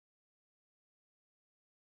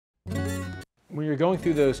When you're going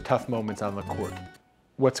through those tough moments on the court,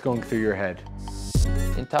 what's going through your head?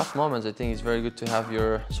 In tough moments, I think it's very good to have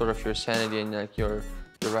your your sanity and like your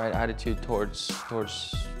right attitude towards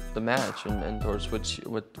the match and towards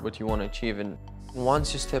what you want to achieve. And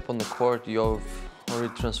once you step on the court, you're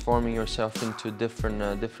already transforming yourself into a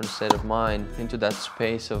different state of mind, into that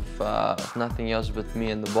space of nothing else but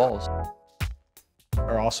me and the balls.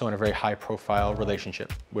 Are also in a very high-profile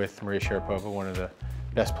relationship with Maria Sharapova, one of the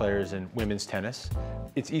best players in women's tennis.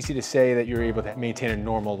 It's easy to say that you're able to maintain a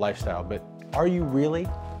normal lifestyle, but are you really?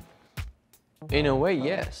 In a way,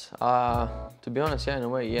 yes. To be honest, yeah, in a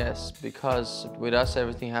way, yes. Because with us,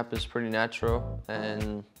 everything happens pretty natural,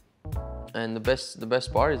 and the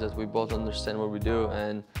best part is that we both understand what we do.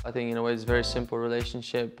 And I think in a way it's a very simple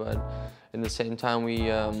relationship, but in the same time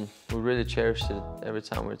we really cherish it every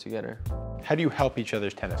time we're together. How do you help each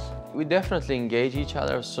other's tennis? We definitely engage each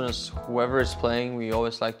other as soon as whoever is playing. We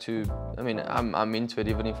always like to, I mean, I'm into it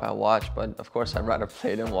even if I watch, but of course I'd rather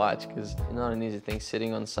play than watch, because it's not an easy thing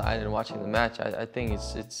sitting on side and watching the match. I think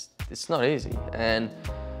it's not easy. And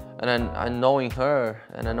knowing her,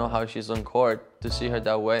 and I know how she's on court, to see her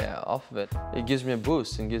that way off of it, it gives me a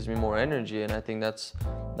boost and gives me more energy. And I think that's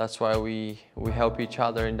why we help each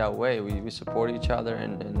other in that way. We support each other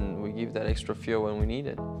and we give that extra fuel when we need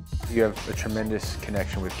it. You have a tremendous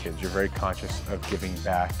connection with kids. You're very conscious of giving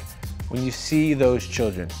back. When you see those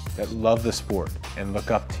children that love the sport and look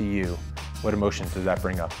up to you, what emotions does that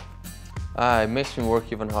bring up? It makes me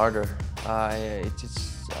work even harder. I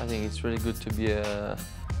think it's really good to be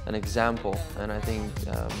an example, and I think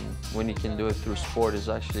when you can do it through sport is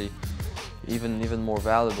actually even more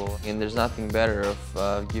valuable, and there's nothing better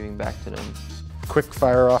of giving back to them. Quick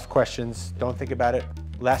fire off questions, don't think about it.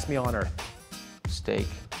 Last meal on earth? Steak.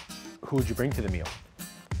 Who would you bring to the meal?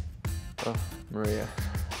 Oh, Maria.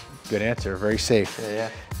 Good answer, very safe. Yeah.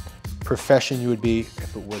 Profession you would be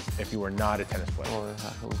if you were not a tennis player?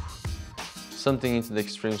 Oh, something into the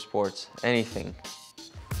extreme sports, anything.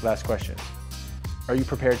 Last question. Are you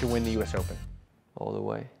prepared to win the US Open? All the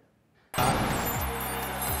way.